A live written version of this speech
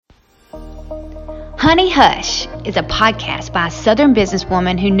Honey Hush is a podcast by a Southern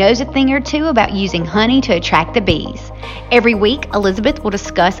businesswoman who knows a thing or two about using honey to attract the bees. Every week, Elizabeth will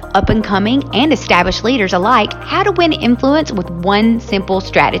discuss up-and-coming and established leaders alike how to win influence with one simple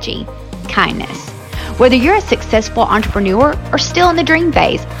strategy: kindness. Whether you're a successful entrepreneur or still in the dream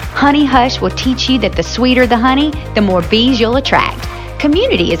phase, Honey Hush will teach you that the sweeter the honey, the more bees you'll attract.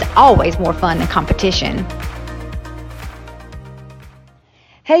 Community is always more fun than competition.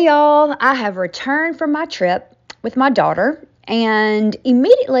 Hey y'all, I have returned from my trip with my daughter and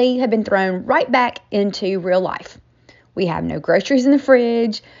immediately have been thrown right back into real life. We have no groceries in the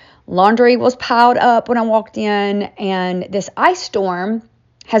fridge, laundry was piled up when I walked in, and this ice storm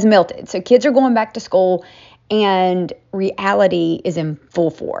has melted. So kids are going back to school and reality is in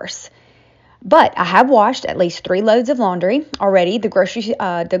full force. But I have washed at least 3 loads of laundry already. The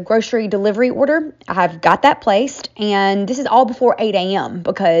grocery delivery order, I have got that placed. And this is all before 8 a.m.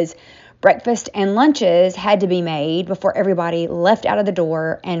 because breakfast and lunches had to be made before everybody left out of the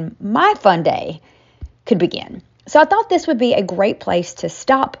door and my fun day could begin. So I thought this would be a great place to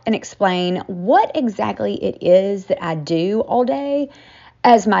stop and explain what exactly it is that I do all day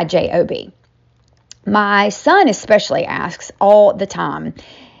as my job. My son especially asks all the time.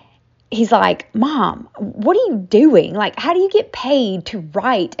 He's like, "Mom, what are you doing? Like, how do you get paid to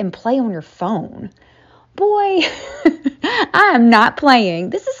write and play on your phone?" Boy, I am not playing.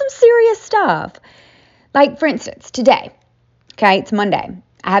 This is some serious stuff. Like, for instance, today, okay, it's Monday.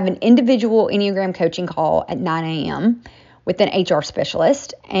 I have an individual Enneagram coaching call at 9 a.m. with an HR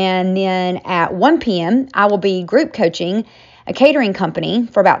specialist. And then at 1 p.m., I will be group coaching a catering company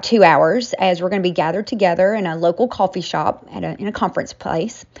for about 2 hours as we're going to be gathered together in a local coffee shop in a conference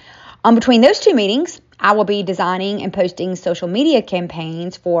place. Between those 2 meetings, I will be designing and posting social media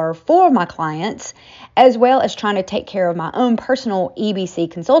campaigns for 4 of my clients, as well as trying to take care of my own personal EBC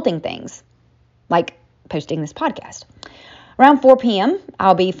consulting things, like posting this podcast. Around 4 p.m.,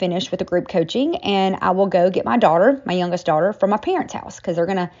 I'll be finished with the group coaching, and I will go get my daughter, my youngest daughter, from my parents' house because they're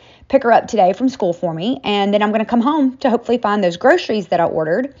going to pick her up today from school for me, and then I'm going to come home to hopefully find those groceries that I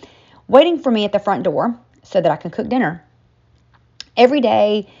ordered waiting for me at the front door so that I can cook dinner. Every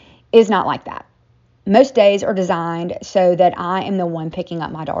day is not like that. Most days are designed so that I am the one picking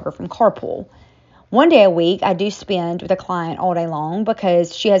up my daughter from carpool. One day a week, I do spend with a client all day long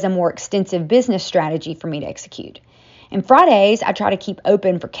because she has a more extensive business strategy for me to execute. And Fridays, I try to keep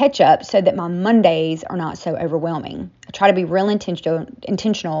open for catch-up so that my Mondays are not so overwhelming. I try to be real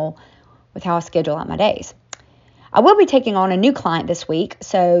intentional with how I schedule out my days. I will be taking on a new client this week,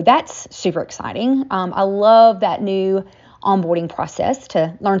 so that's super exciting. I love that new onboarding process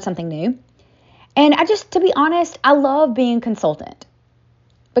to learn something new. And to be honest, I love being a consultant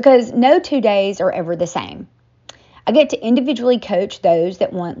because no 2 days are ever the same. I get to individually coach those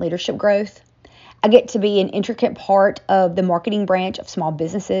that want leadership growth. I get to be an intricate part of the marketing branch of small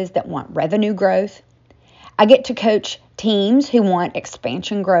businesses that want revenue growth. I get to coach teams who want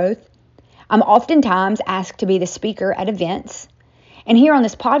expansion growth. I'm oftentimes asked to be the speaker at events. And here on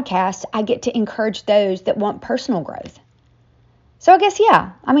this podcast, I get to encourage those that want personal growth. So I guess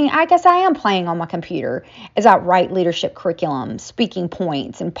I am playing on my computer as I write leadership curriculum, speaking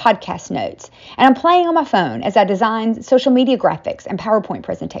points, and podcast notes. And I'm playing on my phone as I design social media graphics and PowerPoint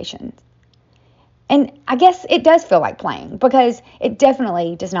presentations. And I guess it does feel like playing because it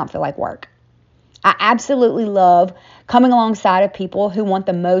definitely does not feel like work. I absolutely love coming alongside of people who want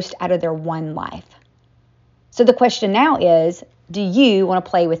the most out of their one life. So the question now is, do you want to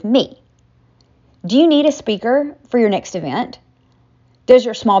play with me? Do you need a speaker for your next event? Does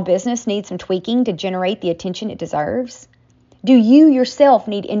your small business need some tweaking to generate the attention it deserves? Do you yourself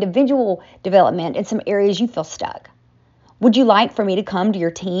need individual development in some areas you feel stuck? Would you like for me to come to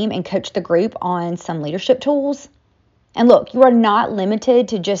your team and coach the group on some leadership tools? And look, you are not limited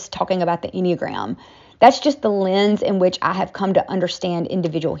to just talking about the Enneagram. That's just the lens in which I have come to understand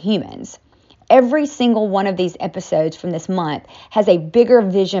individual humans. Every single one of these episodes from this month has a bigger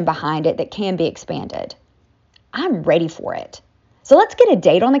vision behind it that can be expanded. I'm ready for it. So let's get a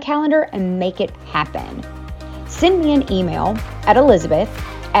date on the calendar and make it happen. Send me an email at Elizabeth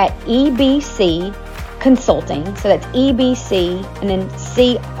at EBC Consulting. So that's EBC and then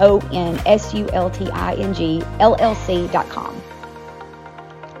CONSULTING LLC.com.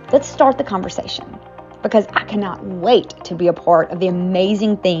 Let's start the conversation because I cannot wait to be a part of the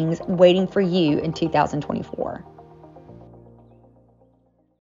amazing things waiting for you in 2024.